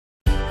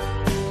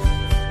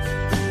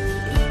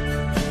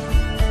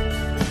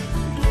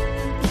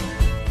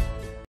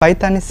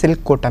Pythoni silk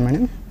kota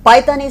madam.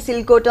 Pythoni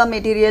silk kota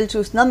material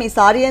చూస్తున్నాం. ఈ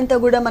sorry అంతా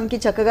కూడా మనకి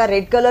చక్కగా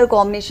రెడ్ కలర్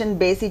కాంబినేషన్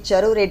బేస్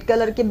ఇచ్చారు. రెడ్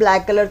కలర్ కి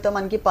బ్లాక్ కలర్ తో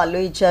మనకి పల్లు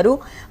ఇచ్చారు.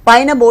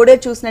 పైన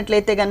బోర్డర్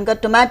చూసినట్లయితే గనుక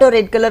టొమాటో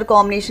రెడ్ కలర్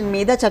కాంబినేషన్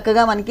మీద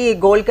చక్కగా మనకి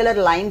గోల్డ్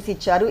కలర్ లైన్స్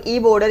ఇచ్చారు. ఈ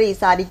బోర్డర్ ఈ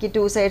సారీకి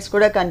 2 సైడ్స్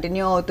కూడా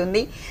కంటిన్యూ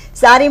అవుతుంది.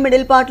 సారీ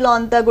మిడిల్ పార్ట్ లో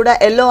అంతా కూడా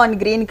yellow అండ్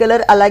గ్రీన్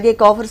కలర్ అలాగే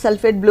copper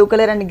sulphate blue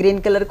colour and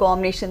green colour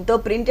combination తో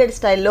ప్రింటెడ్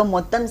స్టైల్లో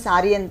మొత్తం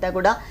సారీ అంతా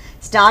కూడా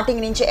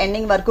స్టార్టింగ్ నుంచి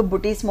ఎండింగ్ వరకు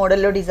బుటీస్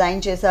మోడల్లో డిజైన్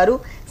చేశారు.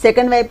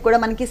 సెకండ్ వైపు కూడా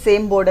మనకి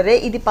సేమ్ బోర్డరే.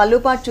 ఇది పల్లు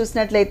పార్ట్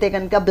చూసినట్లయితే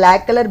కనుక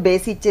బ్లాక్ కలర్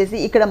బేస్ ఇచ్చేసి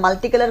ఇక్కడ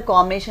మల్టీ కలర్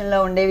కాంబినేషన్లో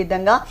ఉండే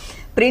విధంగా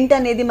ప్రింట్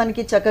అనేది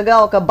మనకి చక్కగా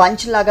ఒక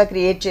బంచ్ లాగా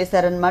క్రియేట్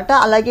చేశారనమాట.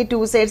 అలాగే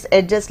 2 సైడ్స్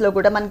ఎడ్జెస్లో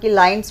కూడా మనకి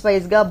లైన్స్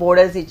వైజ్గా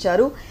బోర్డర్స్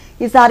ఇచ్చారు.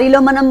 ఈ సారీలో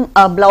మనం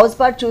బ్లౌజ్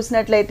పార్ట్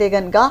చూసినట్లయితే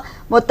కనుక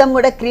మొత్తం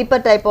కూడా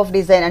క్రీపర్ టైప్ ఆఫ్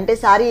డిజైన్, అంటే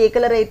సారీ ఏ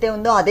కలర్ అయితే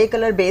ఉందో అదే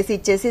కలర్ బేస్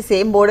ఇచ్చేసి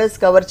సేమ్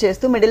బోర్డర్స్ కవర్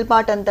చేస్తూ మిడిల్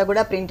పార్ట్ అంతా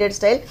కూడా ప్రింటెడ్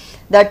స్టైల్,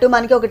 దట్టు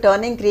మనకి ఒక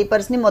టర్నింగ్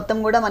క్రీపర్స్ని మొత్తం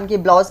కూడా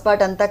మనకి బ్లౌజ్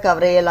పార్ట్ అంతా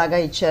కవర్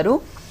అయ్యేలాగా ఇచ్చారు.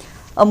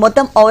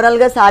 మొత్తం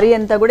ఓవరాల్గా సారీ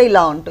అంతా కూడా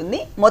ఇలా ఉంటుంది.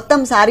 మొత్తం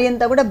సారీ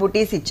అంతా కూడా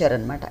బుటీస్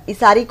ఇచ్చారనమాట. ఈ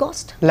సారీ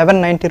కాస్ట్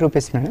 1190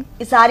 రూపీస్ మేడం.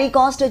 ఈ సారీ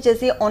కాస్ట్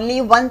వచ్చేసి ఓన్లీ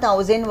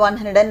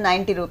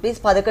 1190 రూపీస్,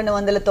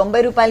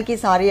 1190 రూపాయలకి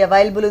సారీ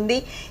అవైలబుల్ ఉంది.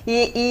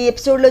 ఈ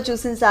ఎపిసోడ్లో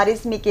చూసిన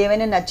సారీస్ మీకు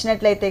ఏమైనా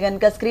నచ్చినట్లయితే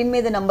కనుక స్క్రీన్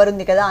మీద నెంబర్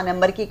ఉంది కదా, ఆ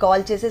నెంబర్కి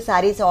కాల్ చేసి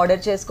సారీస్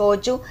ఆర్డర్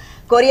చేసుకోవచ్చు.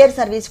 కొరియర్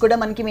సర్వీస్ కూడా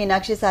మనకి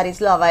మీనాక్షి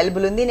సారీస్లో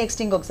అవైలబుల్ ఉంది.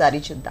 నెక్స్ట్ ఇంకొక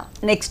సారీ చూద్దాం.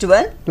 Next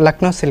one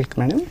Lucknow silk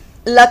madam.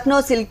 Lucknow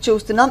silk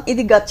చూస్తున్నాం.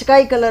 ఇది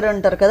గచ్చకాయ కలర్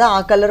అంటారు కదా, ఆ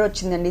కలర్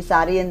వచ్చిందండి.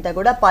 సారీ అంతా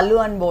కూడా పళ్ళు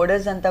అండ్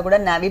బోర్డర్స్ అంతా కూడా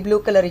నావీ బ్లూ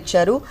కలర్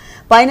ఇచ్చారు.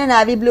 పైన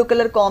నావీ బ్లూ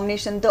కలర్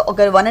కాంబినేషన్తో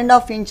ఒక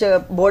 1.5 ఇంచ్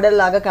బోర్డర్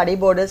లాగా కడీ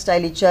బోర్డర్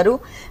స్టైల్ ఇచ్చారు.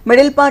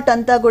 మిడిల్ పార్ట్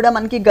అంతా కూడా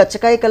మనకి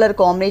గచ్చకాయ కలర్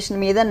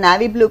కాంబినేషన్ మీద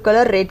navy blue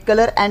colour, red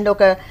colour and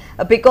ఒక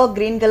పికాక్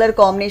గ్రీన్ కలర్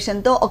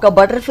కాంబినేషన్తో ఒక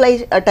బటర్ఫ్లై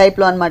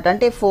టైప్లో అనమాట.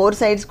 అంటే 4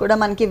 సైడ్స్ కూడా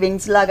మనకి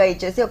వింగ్స్ లాగా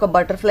ఇచ్చేసి ఒక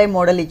బటర్ఫ్లై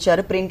మోడల్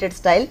ఇచ్చారు ప్రింటెడ్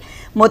స్టైల్.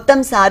 మొత్తం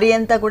సారీ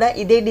అంతా కూడా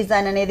ఇదే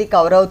డిజైన్ అనేది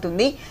కవర్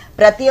అవుతుంది.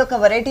 ప్రతి ఒక్క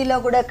వెరైటీలో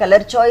కూడా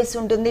కలర్ చాయిస్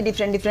ఉంటుంది,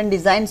 డిఫరెంట్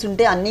డిజైన్స్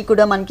ఉంటాయి. అన్నీ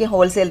కూడా మనకి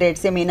హోల్సేల్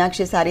రేట్సే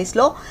మీనాక్షి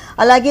సారీస్లో.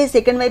 అలాగే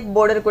సెకండ్ వైపు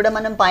బోర్డర్ కూడా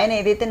మనం పైన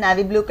ఏదైతే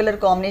navy blue colour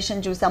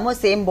combination చూసామో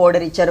same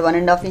border ఇచ్చారు,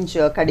 1.5 ఇంచ్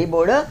కడీ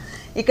బోర్డర్.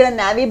 ఇక్కడ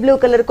నావీ బ్లూ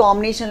కలర్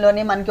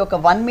కాంబినేషన్లోనే మనకి ఒక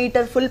 1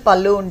 మీటర్ ఫుల్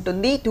పళ్ళు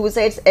ఉంటుంది. 2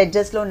 sides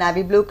ఎడ్జెస్లో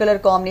navy blue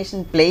colour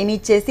combination plain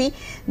ఇచ్చేసి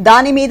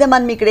దాని మీద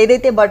మనం ఇక్కడ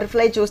ఏదైతే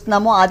బటర్ఫ్లై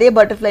చూస్తున్నామో అదే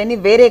బటర్ఫ్లైని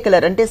వేరే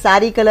కలర్ అంటే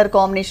శారీ కలర్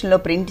కాంబినేషన్లో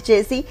ప్రింట్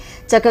చేసి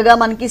చక్కగా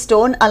మనకి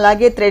స్టోన్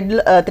అలాగే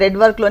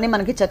థ్రెడ్ వర్క్లోనే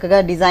మనకి చక్కగా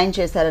డిజైన్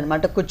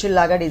చేశారనమాట.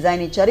 కుచ్చుల్లాగా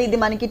డిజైన్ ఇచ్చారు. ఇది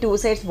మనకి 2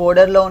 సైడ్స్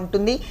బోర్డర్లో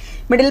ఉంటుంది.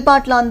 మిడిల్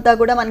పార్ట్లో అంతా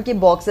కూడా మనకి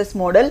బాక్సెస్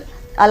మోడల్.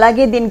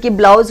 అలాగే దీనికి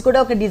బ్లౌజ్ కూడా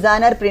ఒక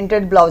డిజైనర్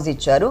ప్రింటెడ్ బ్లౌజ్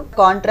ఇచ్చారు.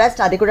 కాంట్రాస్ట్,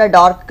 అది కూడా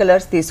డార్క్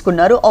కలర్స్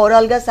తీసుకున్నారు.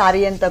 ఓవరాల్ గా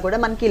సారీ అంతా కూడా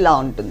మనకి ఇలా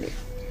ఉంటుంది.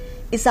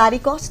 ఈ సారీ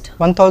కాస్ట్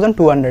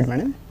 1200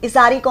 మేడం. ఈ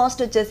సారీ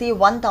కాస్ట్ వచ్చేసి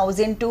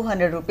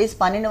 1200 రూపీస్,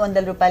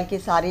 1200 రూపాయలకి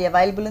సారీ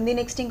అవైలబుల్ ఉంది.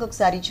 నెక్స్ట్ ఇంకొక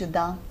సారీ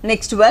చూద్దాం.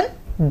 నెక్స్ట్ వన్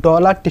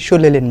డోలా టిష్యూ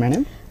లెనిన్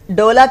మేడం.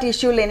 డోలా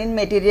టిష్యూ లెనిన్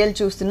మెటీరియల్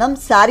చూస్తున్నాం.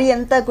 సారీ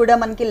అంతా కూడా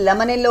మనకి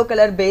లెమన్ ఎల్లో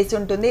కలర్ బేస్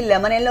ఉంటుంది.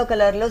 లెమన్ ఎల్లో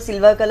కలర్లో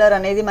సిల్వర్ కలర్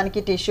అనేది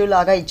మనకి టిష్యూ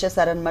లాగా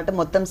ఇచ్చేసారనమాట.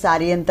 మొత్తం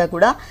సారీ అంతా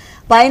కూడా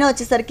పైన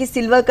వచ్చేసరికి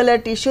సిల్వర్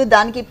కలర్ టిష్యూ,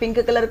 దానికి పింక్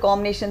కలర్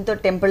కాంబినేషన్తో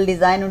టెంపుల్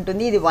డిజైన్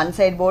ఉంటుంది. ఇది 1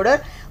 సైడ్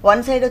బోర్డర్,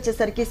 1 సైడ్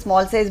వచ్చేసరికి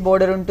స్మాల్ సైజ్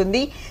బోర్డర్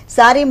ఉంటుంది.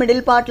 సారీ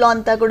మిడిల్ పార్ట్లో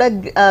అంతా కూడా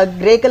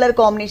గ్రే కలర్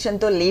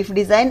కాంబినేషన్తో లీఫ్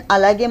డిజైన్,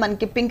 అలాగే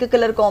మనకి పింక్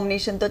కలర్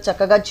కాంబినేషన్తో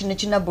చక్కగా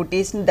చిన్న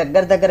బుటీస్ని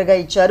దగ్గరగా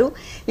ఇచ్చారు.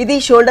 ఇది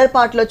షోల్డర్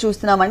పార్ట్లో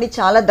చూస్తున్నామండి,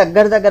 చాలా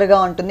దగ్గరగా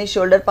ఉంటుంది.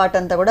 షోల్డర్ పార్ట్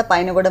అంతా కూడా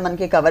పైన కూడా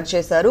మనకి కవర్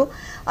చేశారు.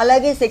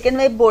 అలాగే సెకండ్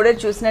వైపు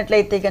బోర్డర్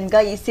చూసినట్లయితే కనుక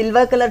ఈ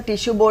సిల్వర్ కలర్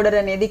టిష్యూ బోర్డర్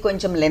అనేది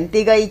కొంచెం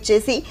లెంతీగా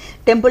ఇచ్చేసి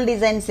టెంపుల్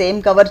డిజైన్ సేమ్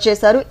కవర్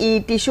చేశారు. ఈ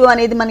టిష్యూ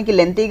అనేది మనకి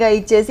లెంతీగా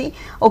ఇచ్చేసి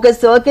ఒక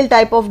సర్కిల్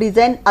టైప్ ఆఫ్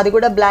డిజైన్, అది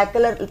కూడా బ్లాక్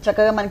కలర్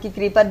చక్కగా మనకి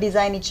క్రీపర్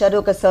డిజైన్ ఇచ్చారు.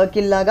 ఒక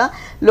సర్కిల్ లాగా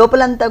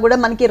లోపలంతా కూడా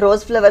మనకి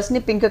రోజ్ ఫ్లవర్స్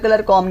ని పింక్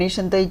కలర్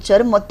కాంబినేషన్ తో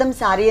ఇచ్చారు. మొత్తం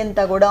సారీ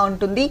అంతా కూడా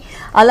ఉంటుంది.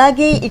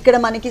 అలాగే ఇక్కడ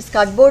మనకి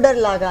స్కర్ట్ బోర్డర్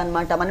లాగా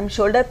అన్నమాట. మనం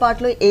షోల్డర్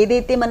పార్ట్ లో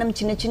ఏదైతే మనం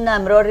చిన్న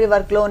ఎంబ్రాయిడరీ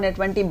వర్క్ లో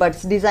ఉన్నటువంటి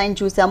బడ్స్ డిజైన్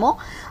చూసామో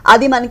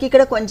అది మనకి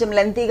ఇక్కడ కొంచెం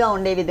లెంతీగా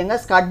ఉండే విధంగా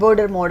స్కర్ట్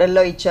బోర్డర్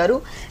మోడల్లో ఇచ్చారు.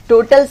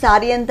 టోటల్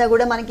సారీ అంతా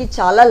కూడా మనకి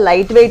చాలా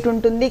లైట్ వెయిట్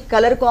ఉంటుంది.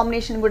 కలర్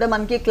కాంబినేషన్ కూడా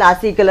మనకి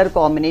క్లాసీ కలర్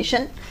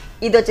కాంబినేషన్.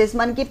 ఇది వచ్చేసి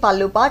మనకి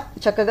పళ్ళు పార్ట్,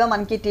 చక్కగా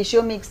మనకి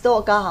టిష్యూ మిక్స్తో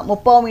ఒక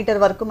 30 మీటర్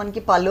వరకు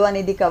మనకి పళ్ళు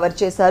అనేది కవర్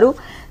చేశారు.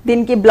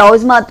 దీనికి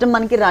బ్లౌజ్ మాత్రం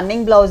మనకి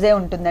రన్నింగ్ బ్లౌజే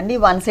ఉంటుందండి.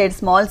 1 side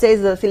small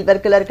size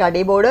silver colour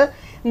khadi border,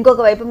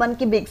 ఇంకొక వైపు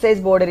మనకి బిగ్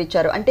సైజ్ బోర్డర్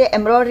ఇచ్చారు. అంటే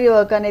ఎంబ్రాయిడరీ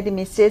వర్క్ అనేది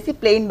మిస్ చేసి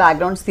ప్లెయిన్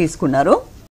బ్యాక్గ్రౌండ్స్ తీసుకున్నారు.